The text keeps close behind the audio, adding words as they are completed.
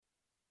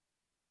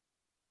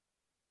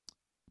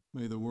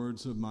May the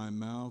words of my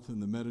mouth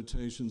and the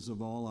meditations of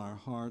all our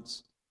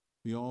hearts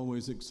be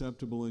always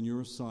acceptable in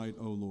your sight,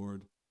 O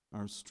Lord,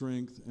 our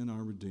strength and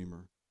our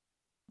Redeemer.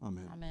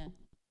 Amen. Amen.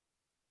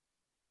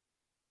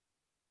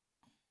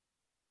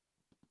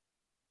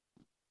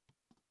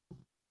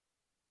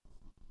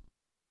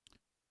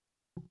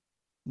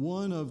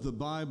 One of the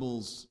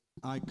Bible's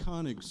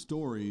iconic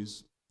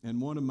stories, and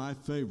one of my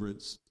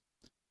favorites,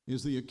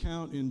 is the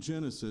account in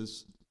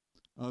Genesis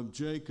of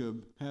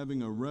Jacob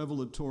having a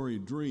revelatory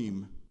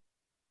dream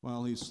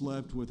while he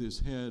slept with his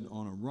head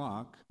on a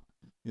rock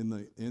in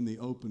the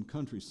open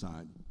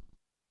countryside.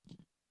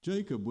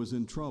 Jacob was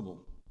in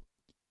trouble.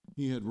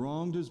 He had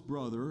wronged his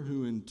brother,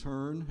 who in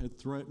turn had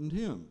threatened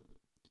him.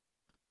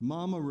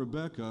 Mama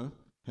Rebekah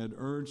had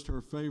urged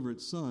her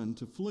favorite son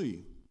to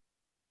flee.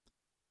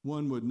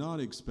 One would not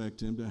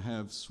expect him to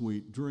have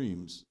sweet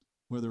dreams,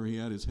 whether he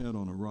had his head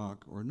on a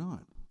rock or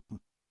not.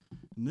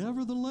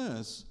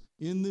 Nevertheless,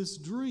 in this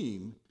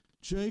dream,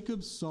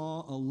 Jacob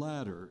saw a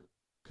ladder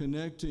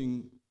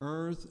connecting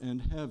earth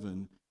and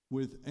heaven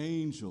with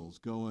angels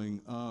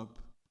going up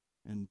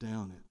and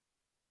down it.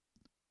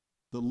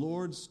 The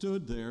Lord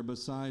stood there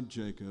beside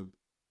Jacob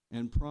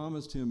and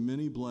promised him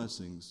many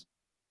blessings,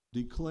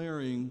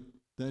 declaring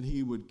that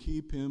he would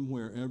keep him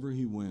wherever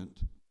he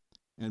went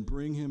and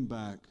bring him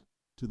back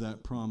to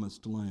that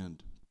promised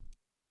land.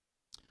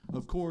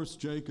 Of course,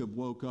 Jacob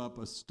woke up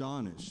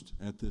astonished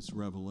at this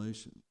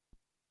revelation.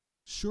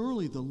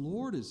 "Surely the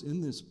Lord is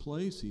in this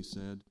place," he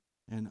said,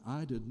 "and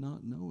I did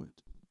not know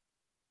it.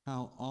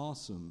 How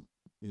awesome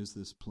is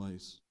this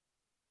place!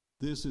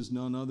 This is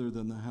none other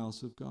than the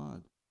house of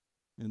God,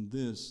 and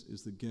this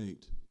is the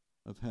gate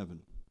of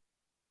heaven."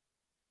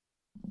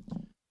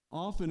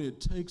 Often it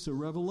takes a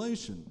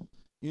revelation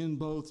in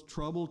both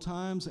troubled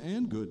times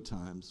and good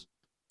times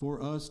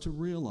for us to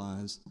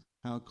realize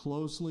how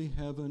closely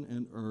heaven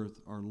and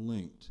earth are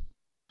linked,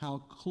 how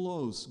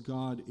close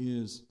God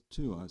is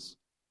to us,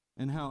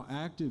 and how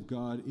active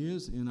God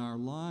is in our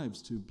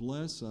lives to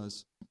bless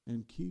us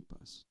and keep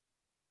us.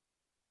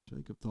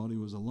 Jacob thought he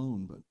was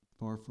alone, but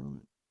far from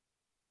it.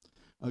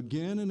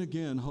 Again and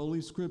again,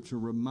 Holy Scripture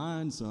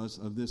reminds us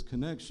of this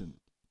connection.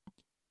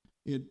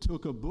 It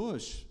took a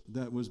bush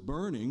that was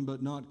burning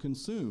but not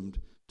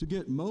consumed to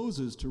get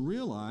Moses to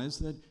realize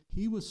that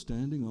he was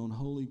standing on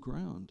holy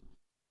ground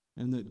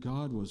and that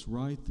God was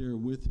right there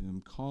with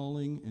him,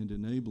 calling and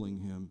enabling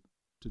him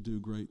to do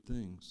great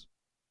things.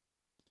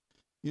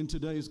 In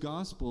today's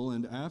gospel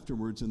and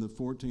afterwards in the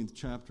 14th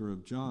chapter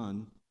of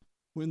John,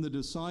 when the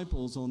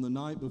disciples on the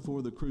night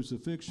before the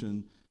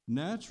crucifixion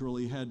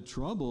naturally had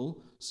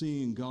trouble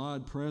seeing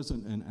God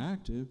present and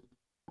active,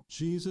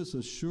 Jesus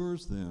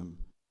assures them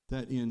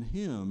that in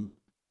him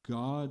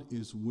God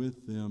is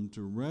with them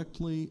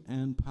directly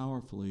and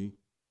powerfully,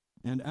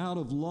 and out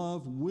of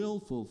love will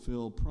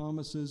fulfill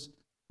promises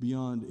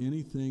beyond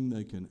anything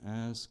they can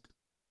ask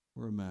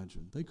or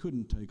imagine. They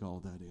couldn't take all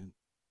that in,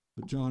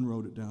 but John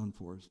wrote it down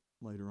for us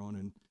later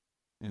on,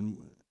 and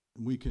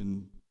we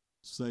can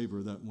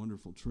savor that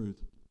wonderful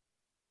truth.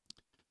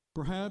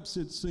 Perhaps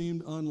it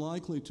seemed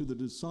unlikely to the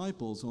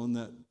disciples on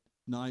that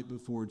night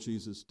before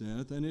Jesus'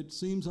 death, and it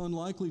seems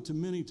unlikely to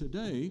many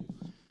today,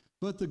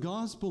 but the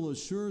gospel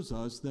assures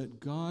us that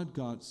God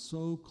got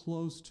so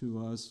close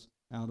to us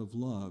out of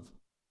love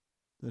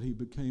that he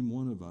became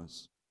one of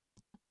us,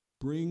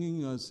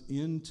 bringing us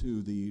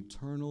into the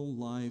eternal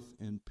life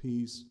and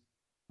peace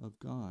of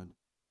God,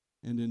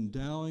 and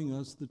endowing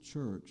us, the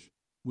church,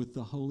 with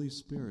the Holy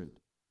Spirit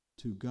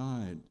to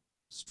guide,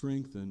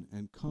 strengthen,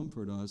 and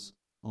comfort us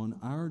on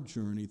our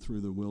journey through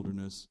the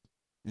wilderness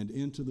and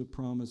into the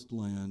promised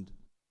land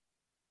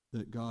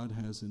that God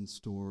has in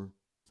store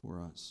for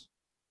us.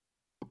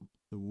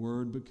 The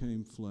Word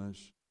became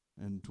flesh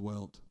and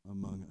dwelt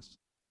among us,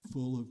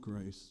 full of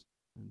grace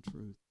and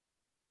truth.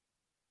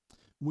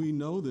 We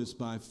know this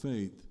by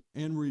faith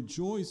and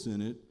rejoice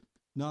in it,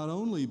 not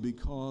only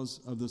because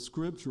of the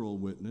scriptural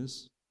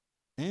witness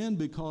and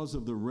because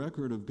of the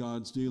record of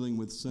God's dealing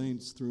with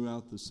saints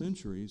throughout the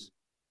centuries,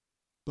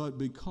 but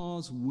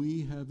because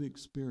we have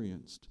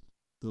experienced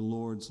the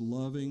Lord's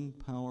loving,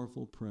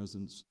 powerful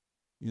presence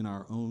in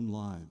our own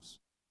lives.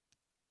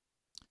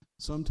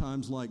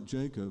 Sometimes, like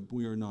Jacob,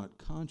 we are not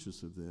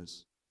conscious of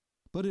this,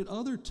 but at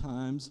other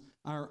times,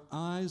 our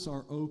eyes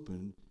are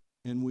open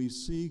and we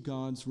see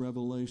God's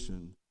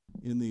revelation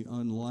in the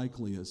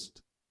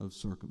unlikeliest of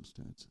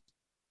circumstances.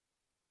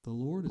 The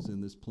Lord is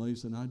in this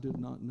place, and I did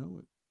not know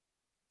it.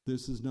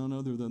 This is none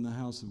other than the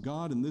house of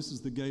God, and this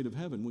is the gate of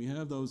heaven. We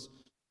have those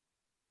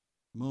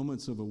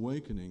moments of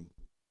awakening.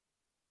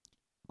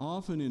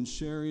 Often in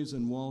Sherry's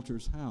and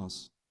Walter's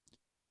house,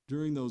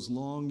 during those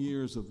long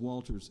years of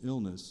Walter's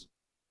illness,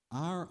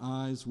 our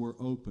eyes were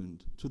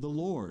opened to the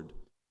Lord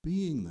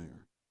being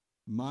there,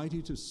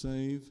 mighty to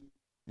save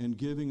and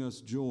giving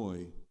us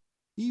joy,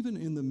 even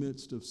in the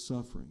midst of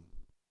suffering.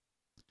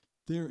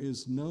 There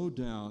is no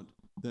doubt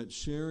that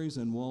Sherry's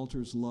and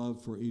Walter's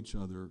love for each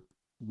other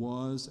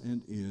was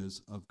and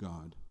is of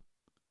God.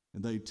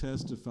 And they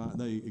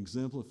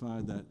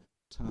exemplified that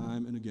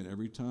time and again,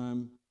 every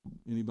time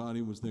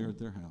anybody was there at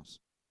their house.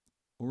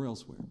 or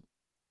elsewhere.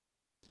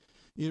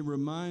 It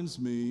reminds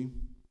me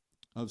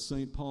of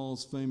St.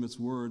 Paul's famous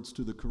words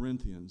to the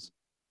Corinthians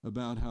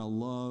about how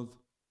love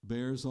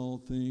bears all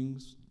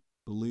things,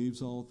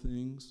 believes all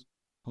things,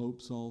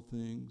 hopes all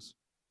things,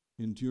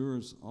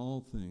 endures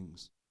all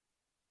things.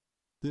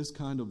 This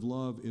kind of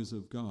love is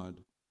of God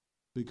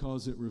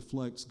because it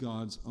reflects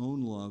God's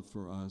own love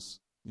for us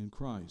in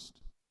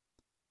Christ.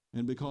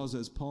 And because,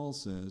 as Paul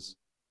says,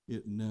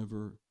 it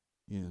never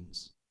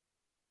ends.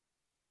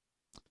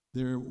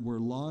 There were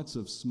lots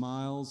of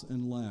smiles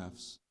and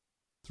laughs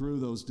through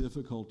those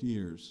difficult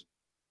years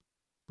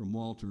from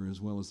Walter as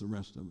well as the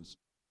rest of us,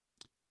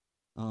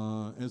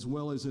 as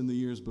well as in the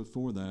years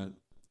before that.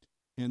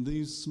 And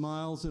these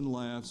smiles and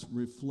laughs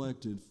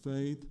reflected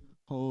faith,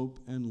 hope,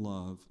 and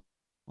love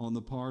on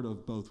the part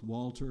of both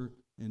Walter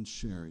and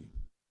Sherry.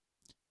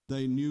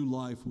 They knew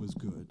life was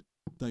good.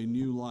 They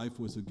knew life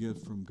was a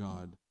gift from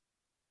God,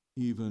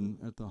 even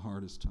at the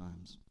hardest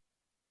times.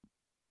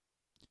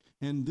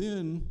 And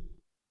then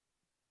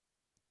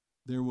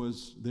there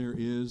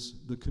is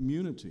the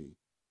community,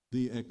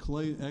 the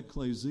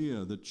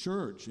ecclesia, the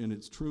church in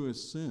its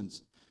truest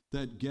sense,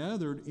 that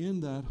gathered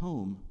in that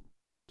home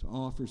to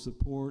offer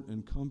support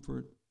and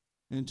comfort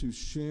and to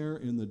share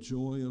in the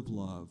joy of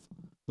love,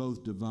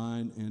 both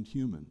divine and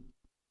human.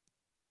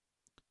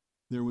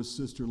 There was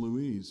Sister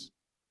Louise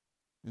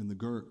and the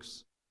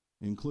Girks,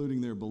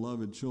 including their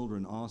beloved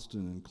children,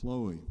 Austin and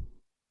Chloe.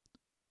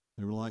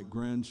 They were like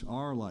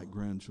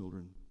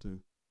grandchildren to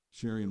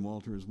Sherry and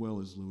Walter as well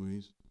as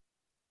Louise.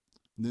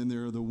 And then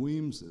there are the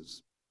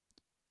Weemses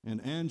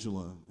and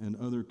Angela and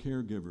other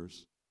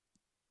caregivers.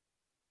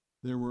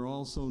 There were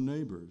also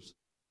neighbors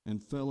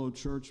and fellow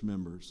church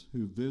members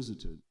who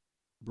visited,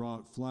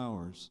 brought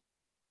flowers,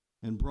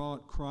 and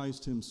brought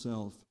Christ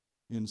himself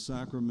in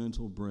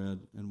sacramental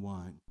bread and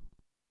wine.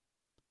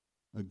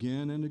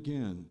 Again and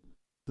again,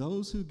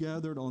 those who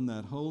gathered on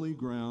that holy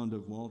ground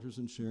of Walter's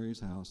and Sherry's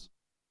house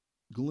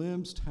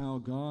glimpsed how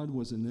God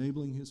was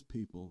enabling his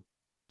people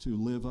to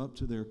live up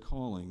to their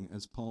calling,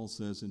 as Paul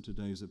says in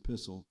today's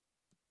epistle,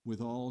 with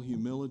all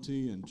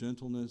humility and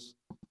gentleness,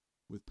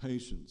 with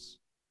patience,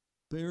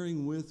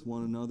 bearing with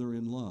one another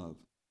in love,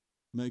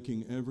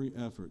 making every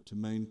effort to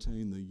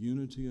maintain the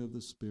unity of the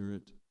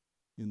Spirit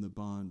in the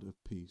bond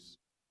of peace.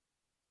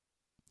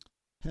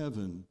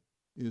 Heaven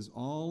is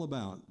all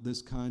about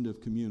this kind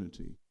of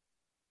community,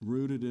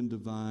 rooted in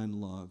divine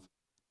love,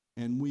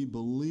 and we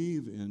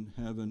believe in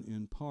heaven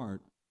in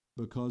part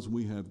because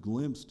we have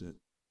glimpsed it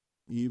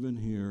even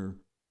here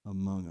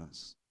among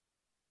us.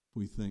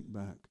 We think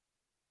back.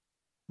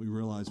 We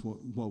realize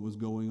what was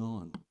going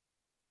on,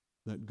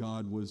 that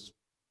God was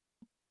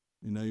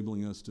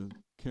enabling us to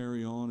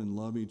carry on and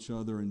love each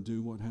other and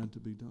do what had to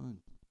be done,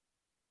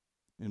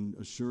 and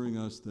assuring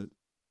us that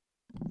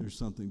there's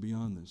something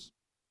beyond this.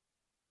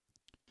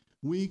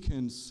 We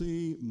can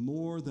see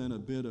more than a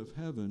bit of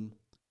heaven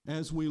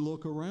as we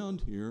look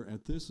around here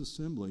at this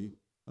assembly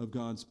of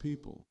God's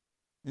people,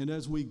 and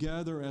as we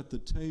gather at the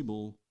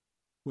table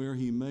where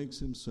he makes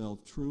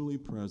himself truly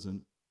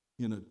present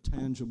in a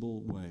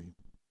tangible way.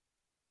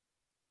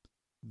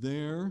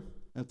 There,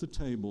 at the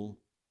table,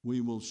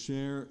 we will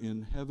share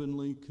in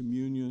heavenly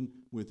communion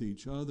with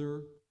each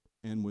other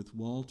and with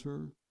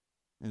Walter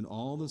and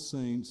all the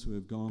saints who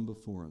have gone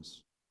before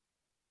us.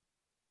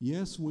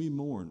 Yes, we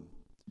mourn,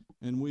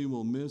 and we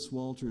will miss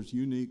Walter's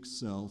unique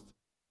self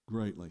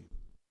greatly.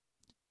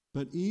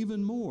 But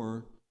even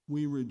more,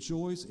 we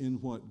rejoice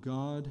in what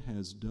God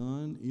has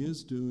done,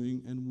 is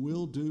doing, and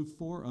will do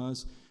for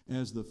us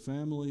as the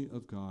family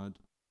of God,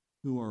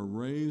 who are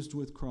raised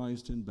with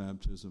Christ in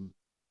baptism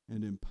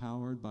and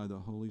empowered by the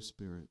Holy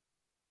Spirit.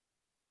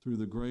 Through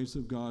the grace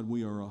of God,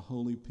 we are a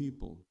holy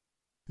people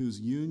whose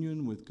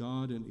union with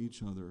God and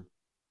each other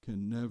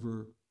can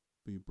never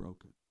be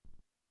broken.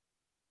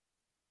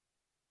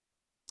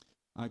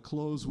 I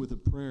close with a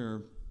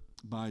prayer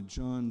by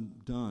John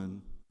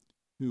Donne,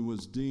 who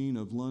was Dean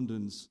of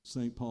London's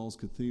St. Paul's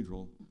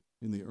Cathedral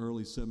in the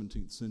early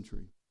 17th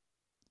century.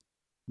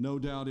 No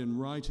doubt in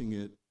writing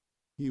it,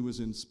 he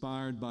was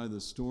inspired by the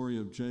story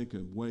of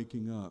Jacob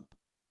waking up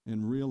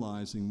and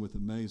realizing with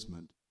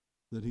amazement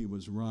that he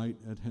was right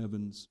at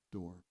heaven's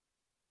door.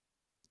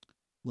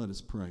 Let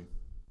us pray.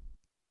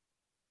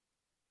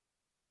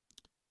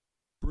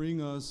 Bring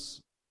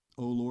us,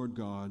 O Lord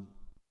God,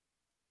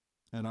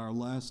 at our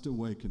last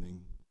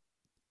awakening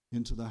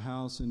into the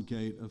house and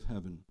gate of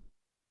heaven,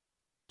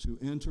 to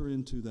enter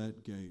into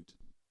that gate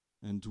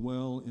and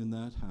dwell in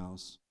that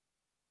house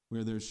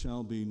where there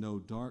shall be no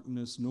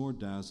darkness nor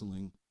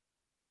dazzling,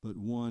 but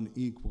one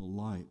equal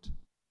light,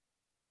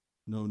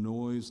 no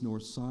noise nor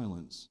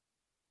silence,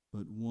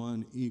 but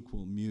one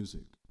equal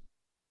music,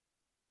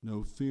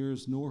 no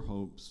fears nor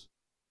hopes,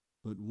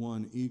 but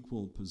one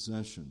equal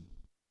possession,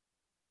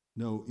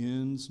 no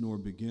ends nor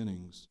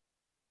beginnings,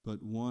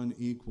 but one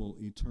equal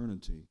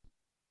eternity,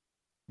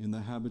 in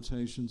the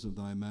habitations of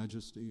thy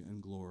majesty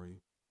and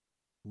glory,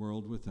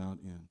 world without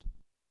end.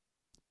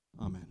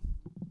 Amen.